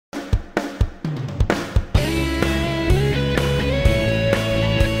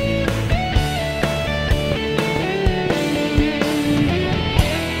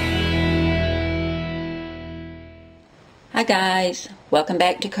Hi guys, welcome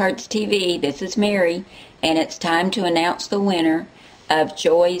back to Cards TV. This is Mary, and it's time to announce the winner of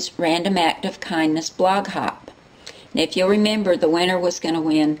Joy's Random Act of Kindness blog hop. Now, if you'll remember, the winner was going to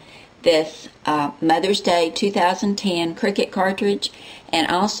win this Mother's Day 2010 Cricut cartridge, and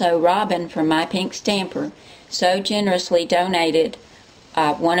also Robin from My Pink Stamper so generously donated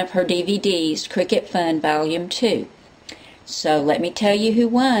one of her DVDs, Cricut Fun Volume 2. So let me tell you who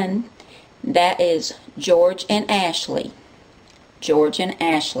won. That is George and Ashley. George and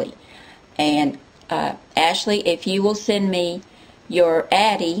Ashley. And Ashley, if you will send me your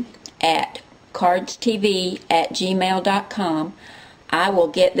Addy at cardstv@gmail.com, I will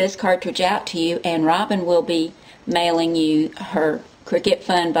get this cartridge out to you, and Robin will be mailing you her Cricut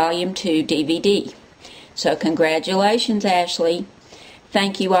Fun Volume 2 DVD. So congratulations, Ashley.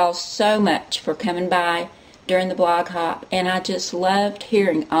 Thank you all so much for coming by during the blog hop, and I just loved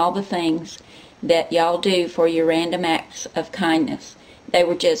hearing all the things that y'all do for your random acts of kindness. They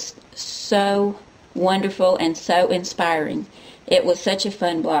were just so wonderful and so inspiring. It was such a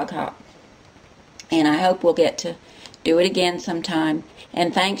fun blog hop, and I hope we'll get to do it again sometime.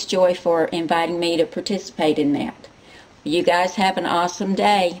 And thanks, Joy, for inviting me to participate in that. You guys have an awesome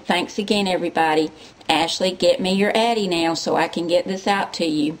day. Thanks again, everybody. Ashley, get me your Addy now so I can get this out to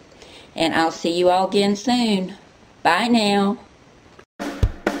you. And I'll see you all again soon. Bye now.